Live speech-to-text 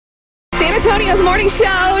Antonio's morning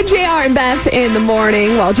show. JR and Beth in the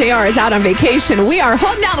morning. While JR is out on vacation, we are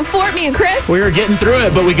holding down the fort, me and Chris. We are getting through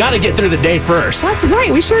it, but we got to get through the day first. That's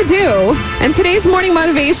right, we sure do. And today's morning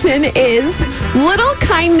motivation is little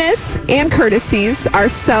kindness and courtesies are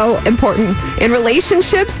so important. In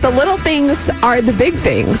relationships, the little things are the big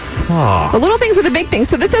things. Aww. The little things are the big things.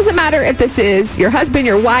 So this doesn't matter if this is your husband,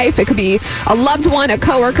 your wife, it could be a loved one, a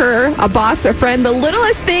coworker, a boss, a friend. The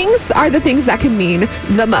littlest things are the things that can mean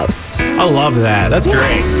the most. I love that. That's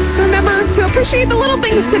great. Just remember to appreciate the little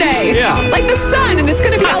things today. Yeah. Like the sun, and it's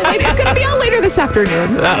going to be out later. It's going to be out later this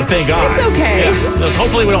afternoon. Oh, thank God. It's okay. Yeah.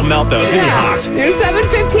 Hopefully we don't melt, though. It's going to be hot. Your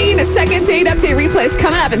 7:15, a second date update replay is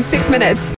coming up in 6 minutes.